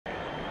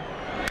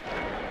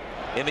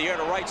In the air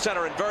to right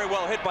center and very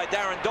well hit by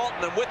Darren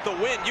Daulton, and with the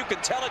wind you can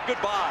tell it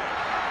goodbye.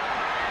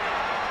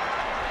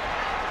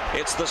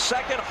 It's the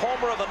second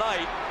homer of the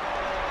night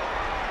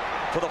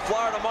for the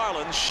Florida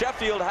Marlins.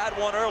 Sheffield had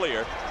one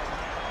earlier.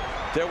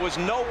 There was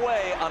no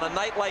way on a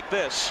night like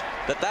this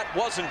that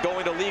wasn't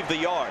going to leave the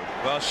yard.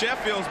 Well,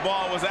 Sheffield's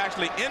ball was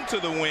actually into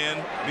the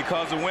wind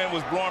because the wind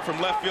was blowing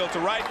from left field to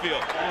right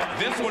field.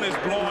 This one is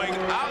blowing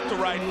out to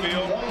right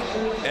field,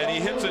 and he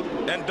hits it,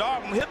 and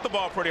Daulton hit the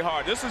ball pretty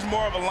hard. This is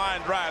more of a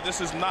line drive.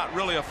 This is not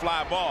really a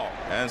fly ball.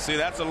 And see,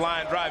 that's a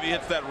line drive. He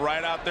hits that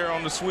right out there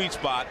on the sweet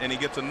spot, and he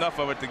gets enough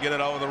of it to get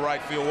it over the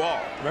right field wall.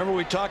 Remember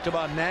we talked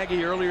about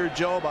Nagy earlier,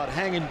 Joe, about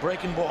hanging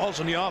breaking balls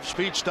and the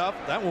off-speed stuff?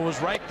 That one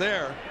was right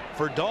there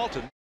for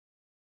Daulton.